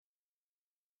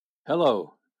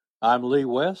Hello, I'm Lee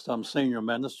West. I'm Senior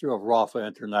Minister of Rafa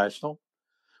International.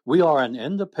 We are an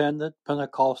independent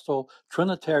Pentecostal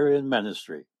Trinitarian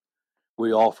ministry.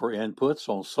 We offer inputs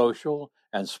on social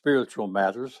and spiritual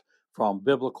matters from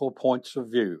biblical points of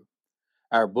view.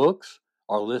 Our books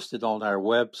are listed on our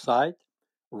website,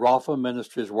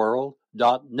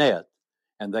 rafaministriesworld.net,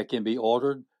 and they can be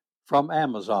ordered from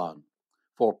Amazon.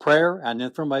 For prayer and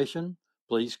information,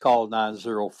 please call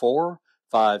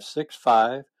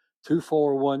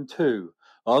 904-565-2412.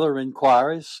 Other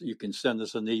inquiries, you can send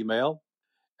us an email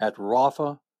at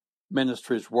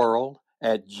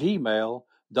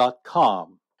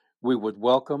rafaministriesworld@gmail.com. We would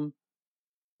welcome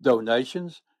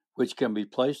donations, which can be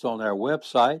placed on our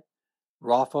website,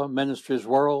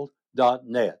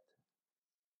 rafaministriesworld.net.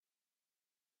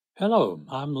 Hello,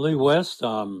 I'm Lee West.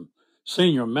 I'm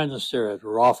Senior Minister at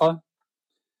Rafa,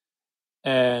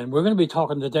 and we're going to be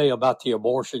talking today about the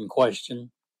abortion question.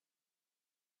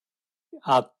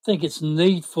 I think it's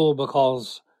needful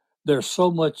because there's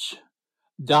so much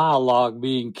dialogue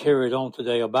being carried on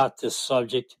today about this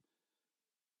subject,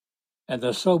 and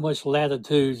there's so much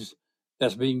latitudes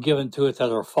that's being given to it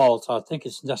that are false. I think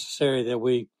it's necessary that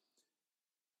we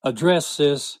address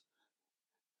this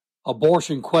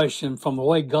abortion question from the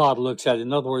way God looks at it.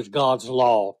 In other words, God's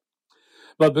law.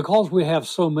 But because we have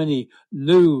so many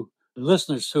new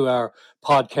listeners to our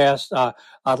podcast,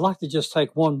 I'd like to just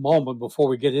take one moment before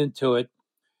we get into it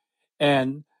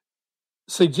and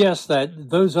suggest that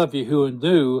those of you who are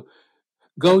new,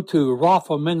 go to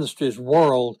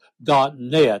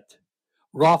rafaministriesworld.net,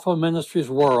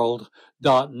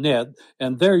 rafaministriesworld.net,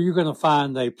 and there you're going to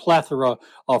find a plethora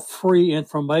of free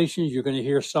information. You're going to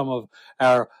hear some of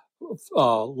our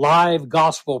live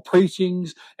gospel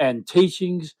preachings and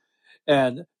teachings,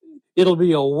 and it'll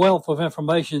be a wealth of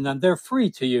information, and they're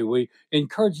free to you. We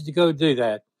encourage you to go do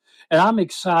that. And I'm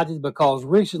excited because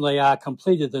recently I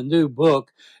completed a new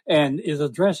book, and it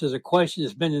addresses a question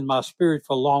that's been in my spirit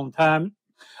for a long time.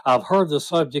 I've heard the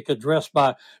subject addressed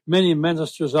by many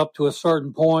ministers up to a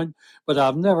certain point, but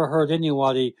I've never heard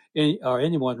anyone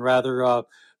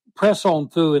press on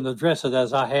through and address it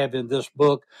as I have in this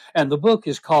book. And the book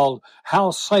is called How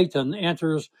Satan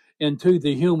Enters into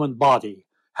the Human Body.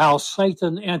 How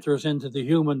Satan Enters into the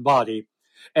Human Body.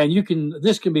 And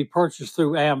this can be purchased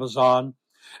through Amazon.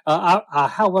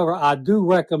 However, I do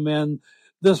recommend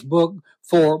this book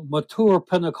for mature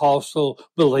Pentecostal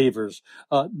believers.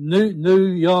 New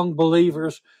young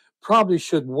believers probably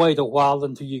should wait a while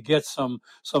until you get some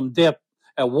depth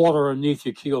and water underneath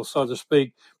your keel, so to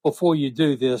speak, before you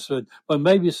do this. But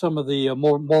maybe some of the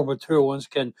more mature ones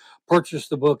can purchase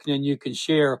the book, and then you can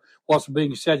share what's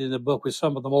being said in the book with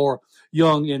some of the more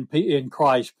young in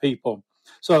Christ people.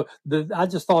 So I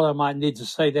just thought I might need to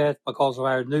say that because of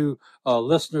our new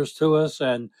listeners to us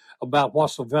and about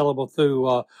what's available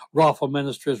through Rafa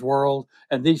Ministries World.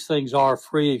 And these things are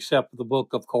free except for the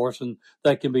book, of course, and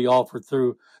they can be offered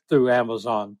through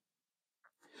Amazon.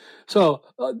 So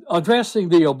addressing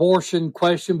the abortion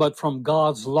question, but from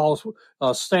God's law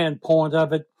standpoint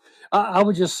of it, I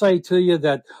would just say to you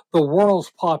that the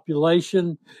world's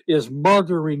population is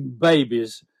murdering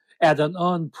babies at an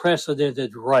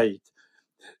unprecedented rate.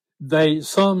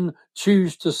 Some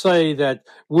choose to say that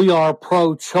we are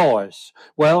pro-choice.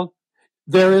 Well,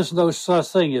 there is no such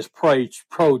thing as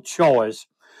pro-choice.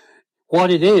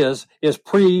 What it is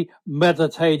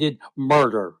premeditated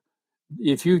murder.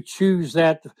 If you choose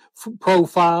that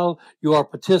profile, you are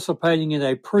participating in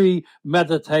a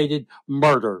premeditated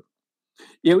murder.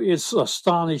 It's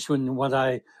astonishing when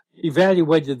I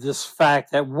evaluated this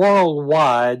fact that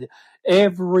worldwide,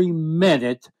 every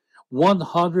minute,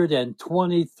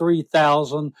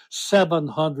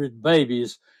 123,700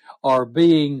 babies are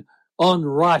being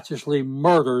unrighteously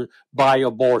murdered by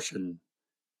abortion.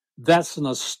 That's an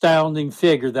astounding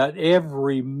figure that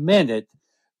every minute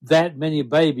that many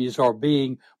babies are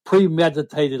being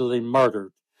premeditatedly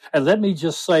murdered. And let me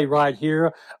just say right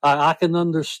here, I can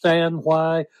understand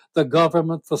why the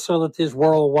government facilities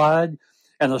worldwide,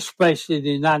 and especially in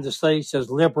the United States,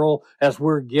 as liberal as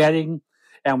we're getting,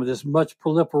 and with as much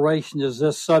proliferation as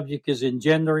this subject is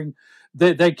engendering,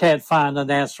 they can't find an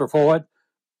answer for it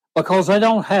because they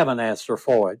don't have an answer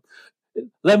for it.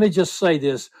 Let me just say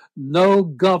this. No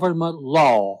government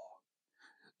law,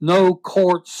 no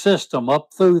court system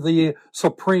up through the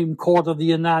Supreme Court of the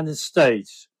United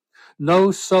States, no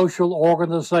social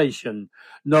organization,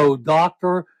 no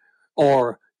doctor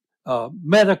or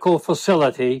medical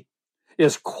facility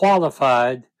is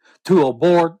qualified to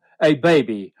abort a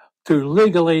baby, to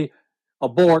legally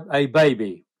abort a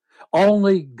baby.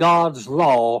 Only God's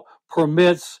law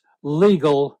permits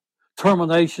legal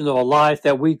termination of a life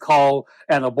that we call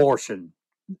an abortion.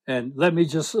 And let me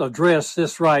just address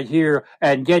this right here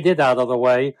and get it out of the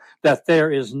way, that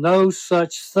there is no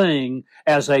such thing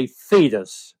as a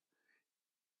fetus.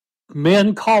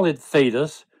 Men call it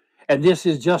fetus, and this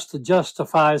is just to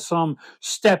justify some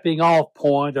stepping off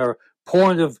point or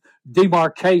point of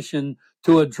demarcation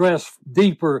to address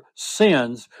deeper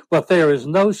sins, but there is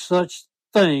no such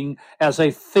thing as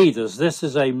a fetus. This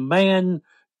is a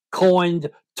man-coined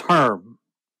term.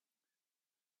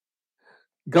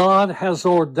 God has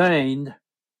ordained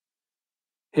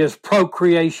his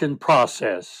procreation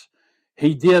process.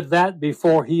 He did that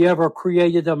before he ever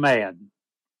created a man.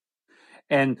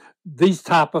 And these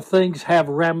type of things have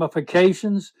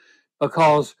ramifications,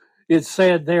 because it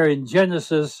said there in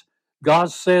Genesis,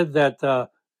 God said that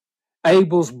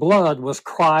Abel's blood was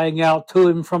crying out to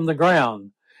him from the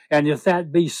ground. And if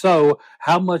that be so,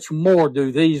 how much more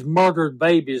do these murdered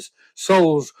babies'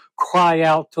 souls cry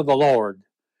out to the Lord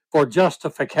for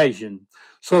justification?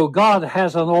 So God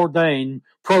has an ordained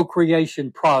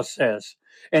procreation process,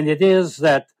 and it is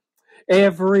that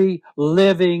every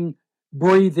living,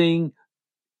 breathing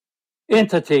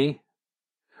entity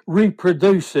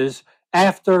reproduces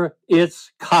after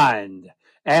its kind,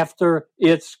 after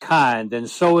its kind. And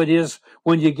so it is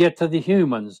when you get to the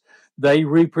humans. They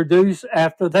reproduce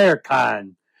after their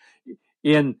kind.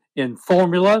 In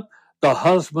formula, the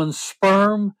husband's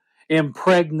sperm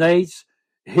impregnates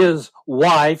his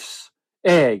wife's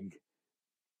egg.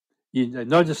 You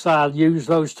notice I use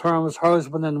those terms,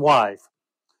 husband and wife.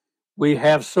 We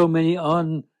have so many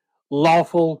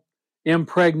unlawful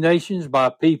impregnations by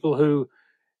people who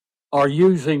are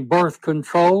using birth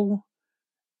control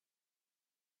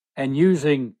and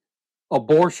using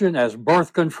abortion as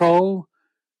birth control.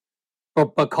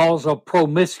 But because of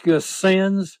promiscuous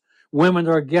sins, women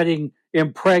are getting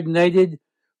impregnated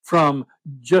from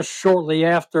just shortly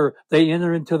after they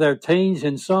enter into their teens,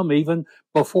 and some even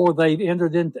before they've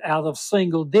entered out of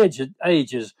single digit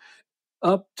ages,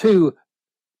 up to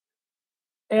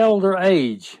elder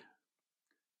age.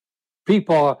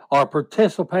 People are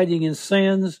participating in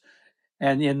sins,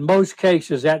 and in most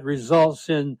cases that results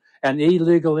in an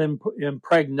illegal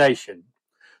impregnation.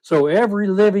 So every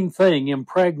living thing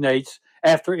impregnates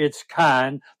after its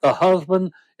kind. The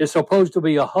husband is supposed to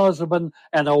be a husband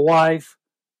and a wife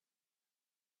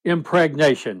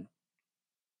impregnation.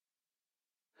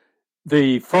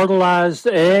 The fertilized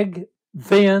egg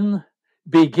then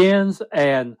begins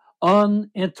an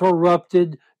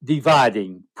uninterrupted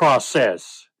dividing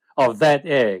process of that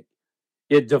egg.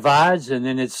 It divides, and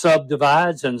then it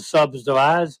subdivides and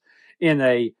subdivides in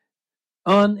a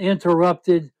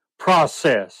uninterrupted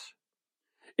process.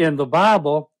 In the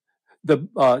Bible,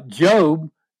 Job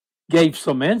gave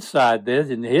some insight there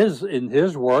in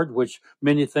his word, which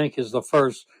many think is the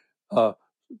first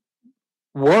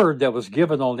word that was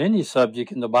given on any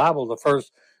subject in the Bible, the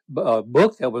first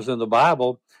book that was in the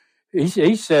Bible.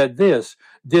 He said this: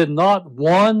 "Did not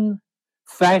one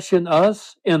fashion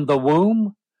us in the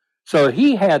womb?" So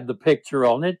he had the picture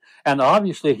on it, and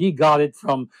obviously he got it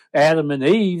from Adam and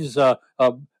Eve's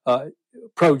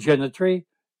progeny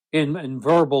in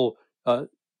verbal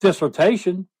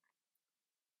dissertation.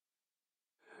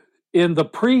 In the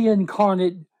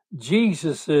pre-incarnate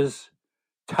Jesus's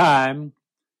time,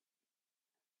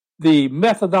 the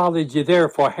methodology there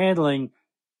for handling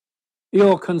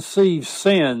ill-conceived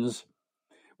sins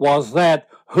was that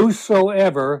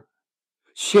whosoever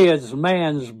sheds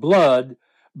man's blood,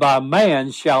 by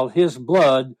man shall his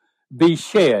blood be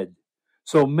shed.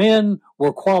 So men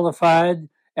were qualified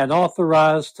and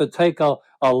authorized to take a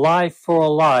life for a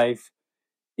life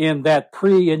in that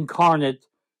pre-incarnate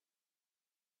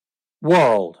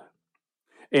world.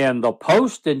 In the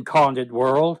post-incarnate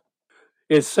world,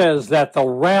 it says that the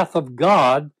wrath of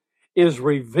God is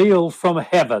revealed from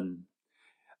heaven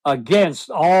against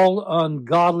all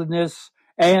ungodliness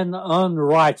and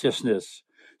unrighteousness.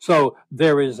 So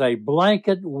there is a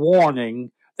blanket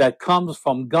warning that comes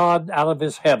from God out of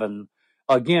his heaven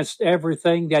against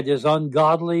everything that is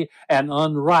ungodly and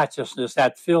unrighteousness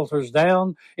that filters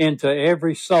down into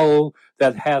every soul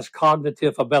that has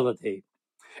cognitive ability.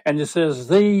 And it says,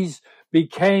 these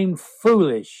became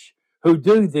foolish who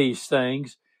do these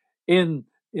things in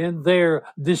their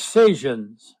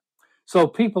decisions. So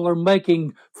people are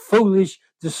making foolish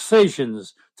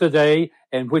decisions today,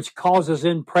 and which causes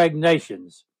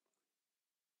impregnations.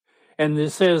 And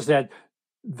it says that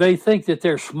they think that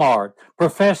they're smart,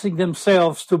 professing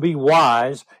themselves to be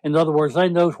wise. In other words, they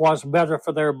know what's better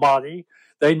for their body.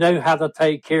 They know how to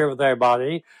take care of their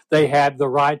body. They have the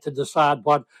right to decide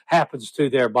what happens to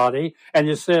their body. And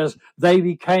it says they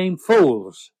became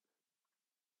fools.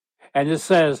 And it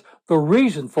says the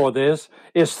reason for this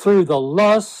is through the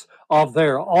lusts of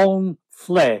their own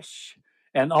flesh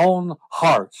and own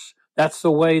hearts. That's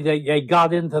the way they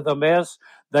got into the mess.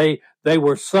 They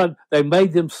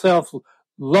made themselves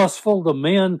lustful, the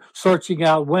men searching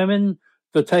out women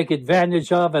to take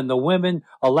advantage of, and the women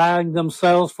allowing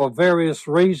themselves for various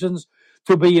reasons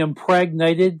to be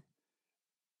impregnated.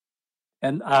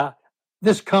 And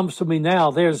this comes to me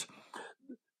now. There's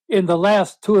in the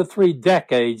last 2 or 3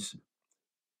 decades,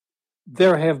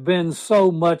 there have been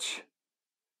so much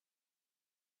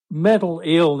mental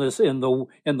illness in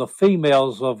the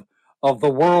females of the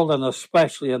world, and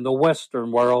especially in the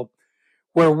Western world,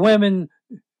 where women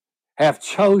have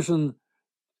chosen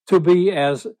to be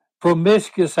as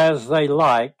promiscuous as they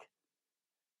like.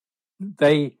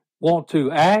 They want to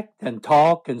act and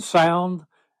talk and sound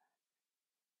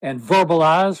and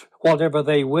verbalize whatever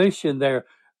they wish, and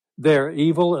they're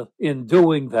evil in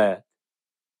doing that.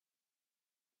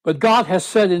 But God has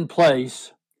set in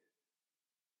place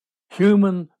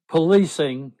human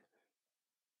policing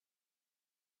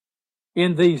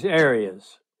in these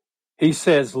areas. He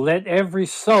says, let every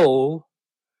soul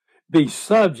be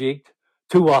subject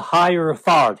to a higher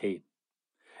authority.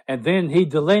 And then he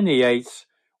delineates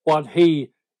what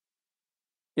he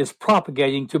is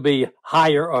propagating to be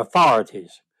higher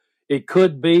authorities. It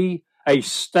could be a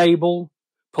stable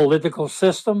political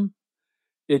system.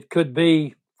 It could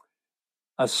be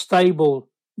a stable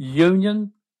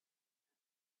union.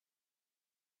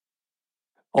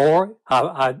 Or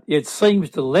it seems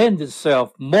to lend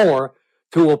itself more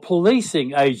to a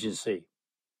policing agency.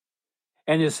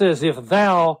 And it says, if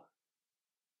thou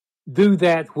do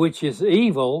that which is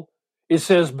evil, it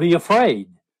says, be afraid.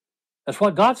 That's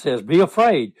what God says. Be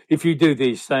afraid if you do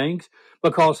these things,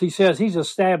 because he says he's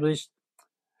established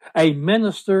a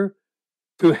minister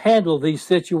to handle these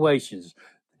situations.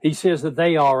 He says that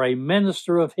they are a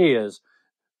minister of his.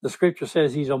 The scripture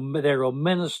says they're a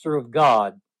minister of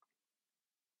God.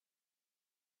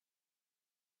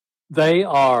 They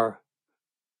are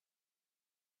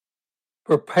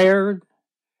prepared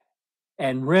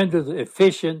and rendered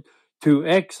efficient to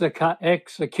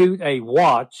execute a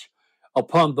watch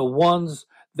upon the ones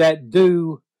that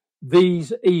do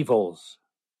these evils.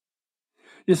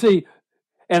 You see,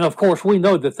 and of course we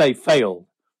know that they failed.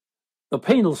 The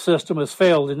penal system has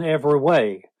failed in every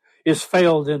way. It's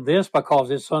failed in this because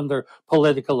it's under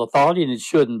political authority, and it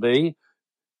shouldn't be.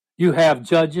 You have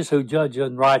judges who judge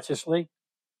unrighteously.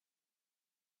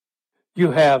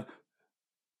 You have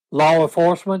law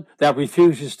enforcement that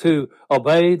refuses to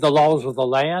obey the laws of the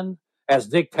land as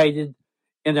dictated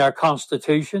in our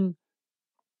Constitution.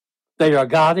 They are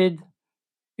guided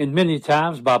in many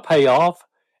times by payoff,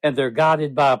 and they're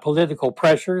guided by political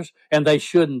pressures, and they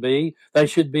shouldn't be. They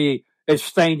should be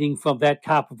abstaining from that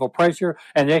type of a pressure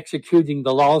and executing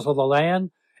the laws of the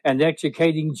land and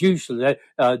executing judicially,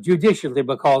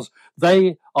 because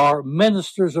they are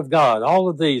ministers of God. All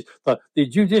of these, the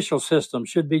judicial system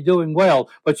should be doing well,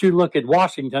 but you look at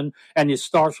Washington, and it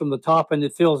starts from the top and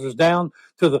it filters down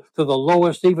to the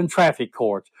lowest, even traffic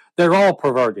courts. They're all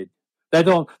perverted. They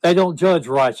don't judge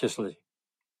righteously,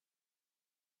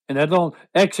 and they don't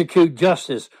execute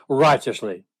justice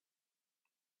righteously.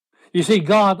 You see,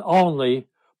 God only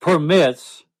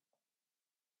permits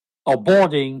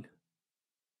aborting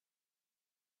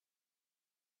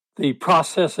the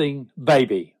processing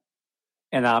baby.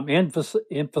 And I'm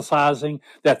emphasizing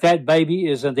that baby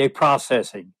is in a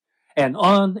processing, an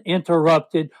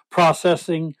uninterrupted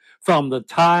processing from the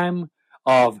time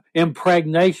of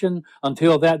impregnation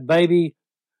until that baby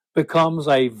becomes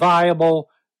a viable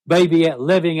baby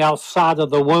living outside of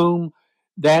the womb.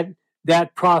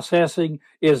 That processing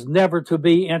is never to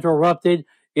be interrupted.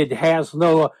 It has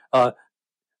no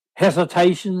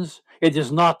hesitations. It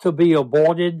is not to be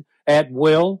aborted at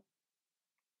will.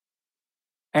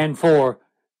 And for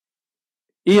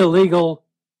illegal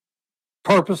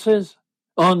purposes,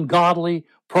 ungodly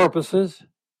purposes,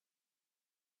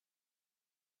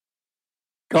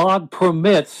 God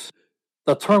permits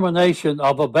the termination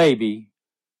of a baby.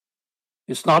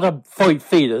 It's not a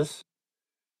fetus.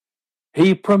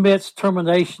 He permits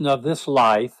termination of this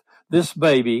life, this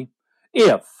baby,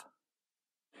 if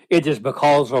it is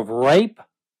because of rape,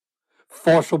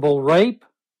 forcible rape,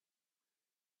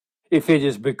 if it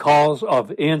is because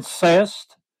of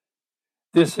incest.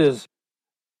 This is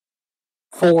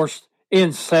forced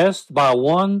incest by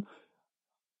one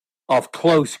of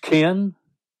close kin.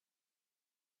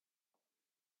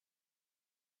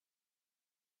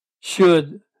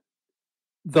 Should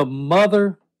the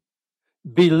mother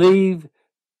believe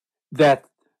that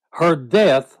her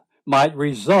death might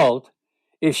result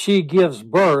if she gives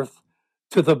birth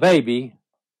to the baby,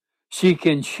 she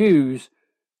can choose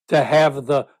to have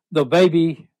the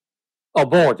baby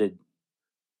aborted.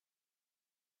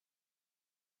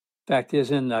 Fact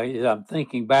is, I'm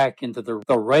thinking back into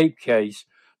the rape case,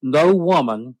 no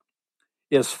woman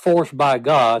is forced by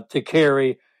God to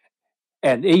carry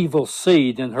an evil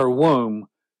seed in her womb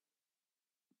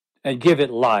and give it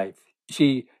life.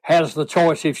 She has the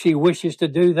choice if she wishes to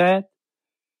do that,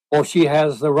 or she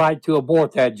has the right to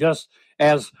abort that, just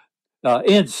as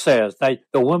incest. The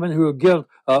women who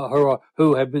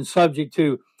have been subject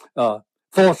to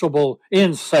forcible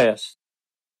incest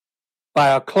by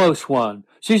a close one,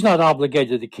 she's not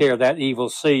obligated to carry that evil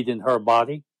seed in her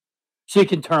body. She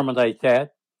can terminate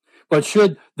that. But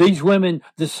should these women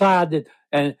decide that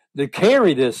and to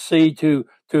carry this seed to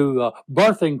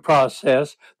birthing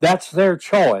process, that's their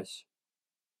choice.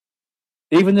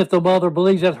 Even if the mother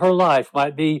believes that her life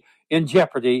might be in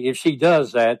jeopardy, if she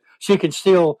does that, she can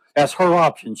still, as her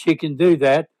option, she can do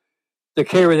that to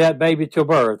carry that baby to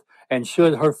birth. And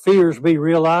should her fears be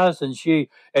realized, and she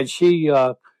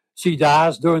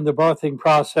dies during the birthing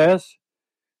process,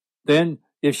 then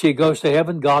if she goes to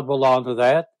heaven, God will honor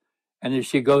that. And if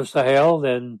she goes to hell,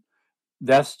 then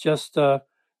that's just the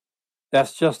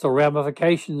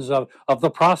ramifications of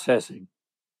the processing.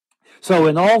 So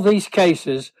in all these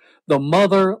cases, the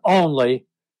mother only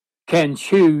can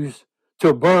choose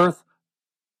to birth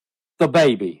the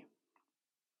baby.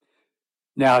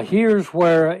 Now here's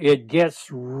where it gets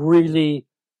really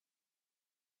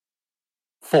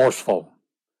forceful.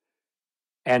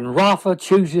 And Rafa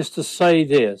chooses to say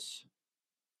this,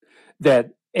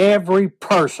 that every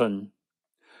person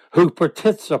who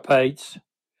participates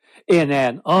in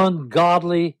an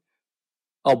ungodly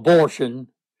abortion,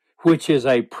 which is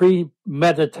a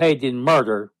premeditated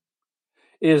murder,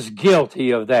 is guilty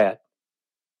of that.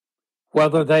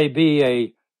 Whether they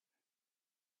be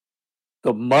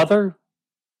the mother,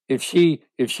 if she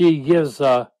gives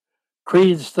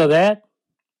credence to that,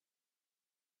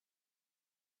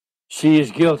 she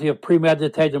is guilty of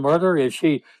premeditated murder. If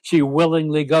she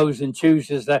willingly goes and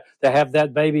chooses to have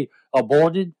that baby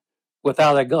aborted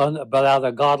without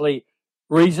a godly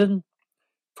reason,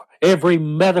 every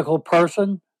medical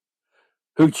person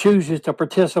who chooses to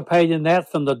participate in that,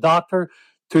 from the doctor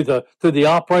to the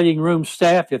operating room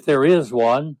staff, if there is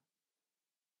one,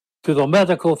 to the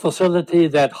medical facility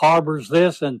that harbors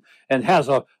this and has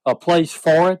a place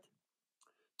for it,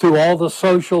 to all the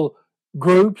social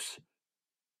groups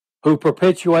who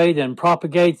perpetuate and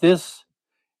propagate this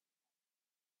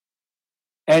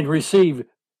and receive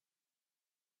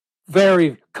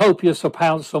very copious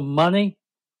amounts of money.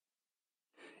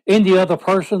 Any other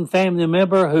person, family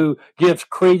member who gives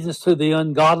credence to the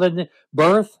ungodly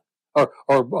birth or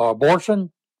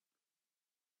abortion,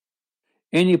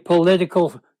 any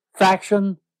political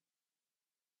faction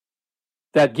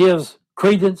that gives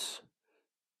credence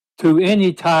to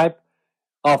any type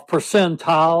of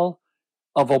percentile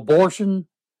of abortion.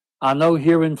 I know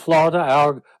here in Florida,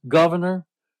 our governor,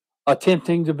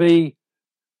 attempting to be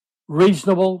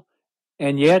reasonable,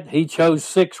 and yet he chose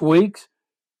 6 weeks.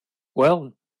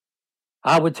 Well,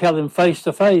 I would tell him face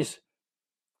to face,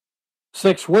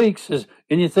 6 weeks is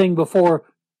anything before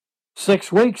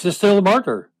 6 weeks is still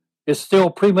murder. It's still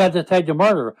premeditated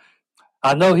murder.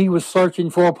 I know he was searching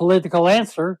for a political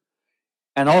answer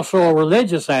and also a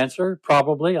religious answer,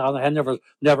 probably. I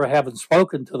never having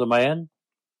spoken to the man.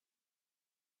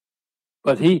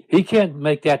 But he can't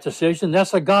make that decision.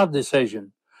 That's a God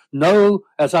decision. No,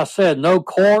 as I said, no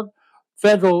court,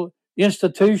 federal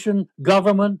institution,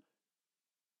 government,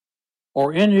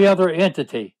 or any other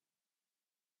entity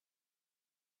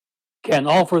can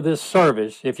offer this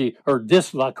service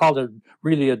I call it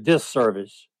really a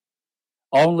disservice.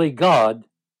 Only God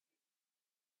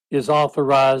is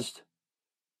authorized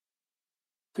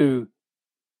to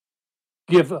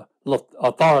give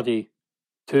authority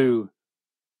to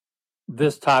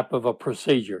this type of a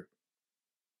procedure.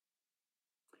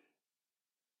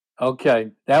 Okay,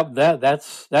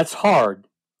 that's hard,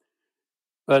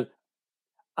 but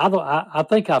I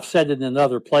think I've said it in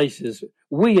other places.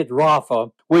 We at Rafa,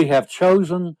 we have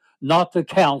chosen not to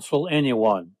counsel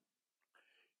anyone.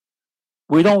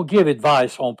 We don't give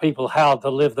advice on people how to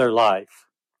live their life.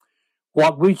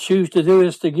 What we choose to do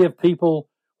is to give people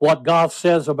what God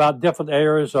says about different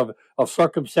areas of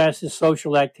circumstances,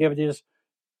 social activities,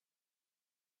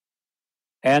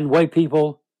 and way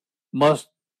people must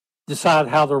decide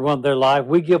how to run their life.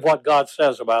 We give what God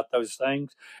says about those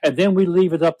things, and then we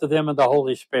leave it up to them and the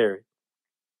Holy Spirit.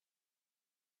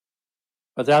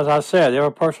 But as I said,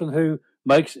 every person who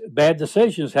makes bad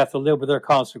decisions have to live with their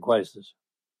consequences.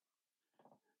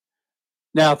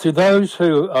 Now, to those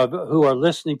who are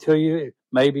listening to you,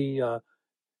 maybe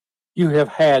you have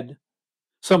had,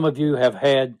 some of you have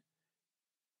had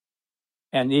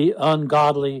an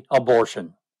ungodly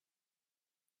abortion,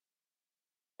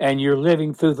 and you're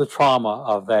living through the trauma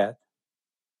of that.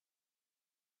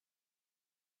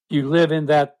 You live in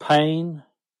that pain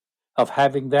of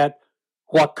having that,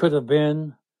 what could have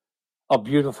been a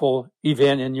beautiful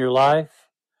event in your life.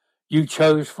 You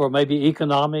chose for maybe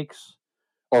economics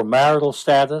or marital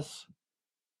status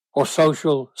or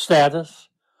social status,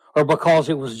 or because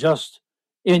it was just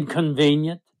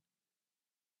inconvenient.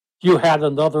 You had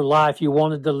another life you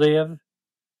wanted to live,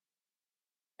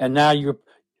 and now you're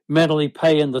mentally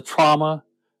paying the trauma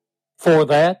for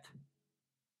that.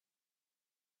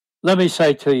 Let me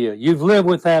say to you, you've lived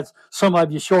with that, some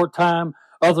of you short time,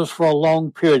 others for a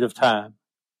long period of time.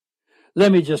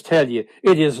 Let me just tell you,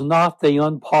 it is not the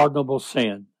unpardonable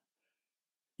sin.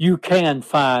 You can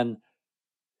find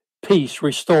peace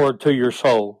restored to your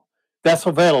soul. That's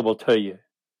available to you.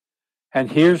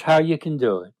 And here's how you can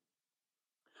do it.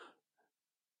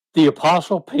 The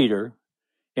Apostle Peter,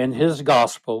 in his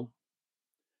gospel,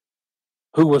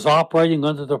 who was operating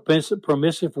under the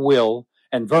permissive will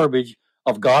and verbiage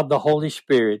of God the Holy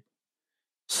Spirit,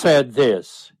 said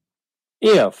this: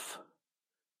 if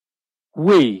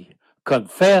we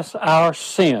confess our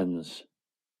sins,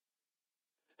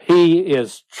 he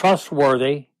is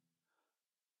trustworthy.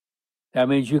 That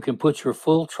means you can put your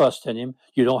full trust in him.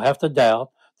 You don't have to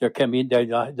doubt. There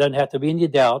doesn't have to be any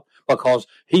doubt, because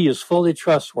he is fully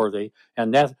trustworthy,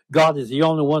 and that God is the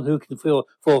only one who can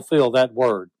fulfill that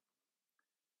word.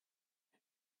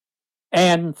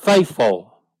 And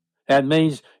faithful. That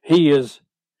means his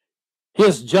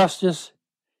justice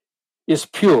is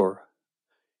pure.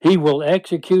 He will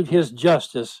execute his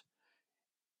justice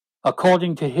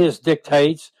according to his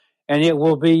dictates, and it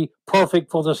will be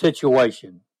perfect for the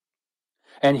situation.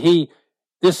 And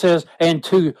this says, and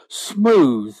to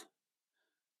smooth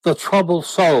the troubled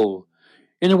soul.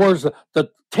 In other words,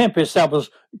 the tempest that was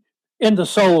in the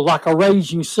soul like a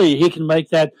raging sea, he can make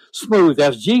that smooth.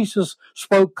 As Jesus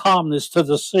spoke calmness to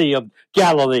the Sea of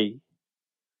Galilee,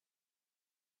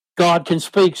 God can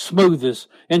speak smoothness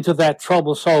into that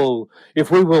troubled soul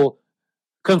if we will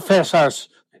confess our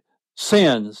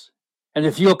sins. And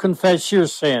if you'll confess your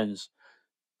sins,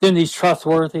 then he's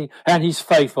trustworthy and he's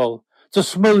faithful to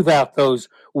smooth out those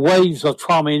waves of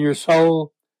trauma in your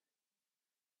soul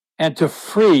and to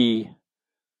free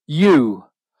you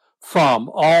from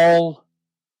all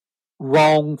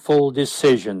wrongful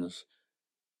decisions.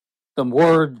 The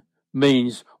word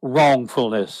means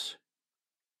wrongfulness.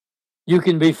 You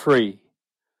can be free.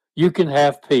 You can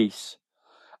have peace.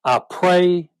 I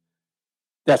pray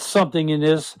that something in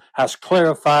this has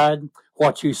clarified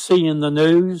what you see in the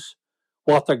news,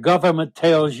 what the government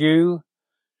tells you,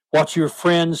 what your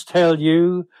friends tell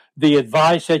you, the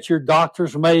advice that your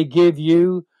doctors may give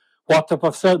you, what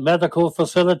the medical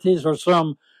facilities or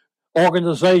some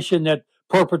organization that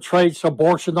perpetrates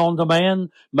abortion on demand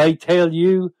may tell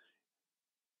you.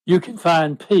 You can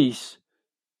find peace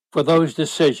for those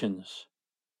decisions,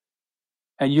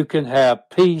 and you can have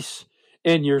peace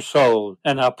in your soul.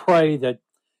 And I pray that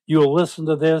you'll listen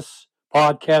to this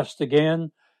podcast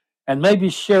again and maybe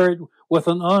share it with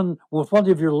with one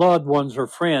of your loved ones or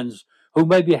friends who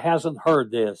maybe hasn't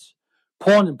heard this.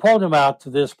 Point them out to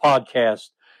this podcast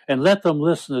and let them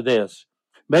listen to this.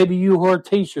 Maybe you who are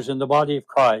teachers in the body of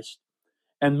Christ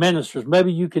and ministers,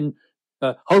 maybe you can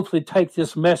hopefully take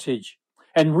this message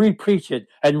and re-preach it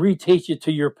and reteach it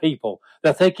to your people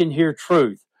that they can hear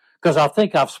truth. Because I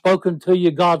think I've spoken to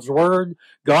you God's word,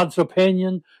 God's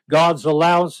opinion, God's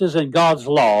allowances, and God's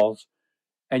laws,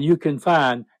 and you can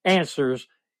find answers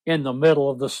in the middle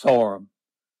of the storm.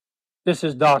 This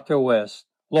is Dr. West.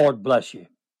 Lord bless you.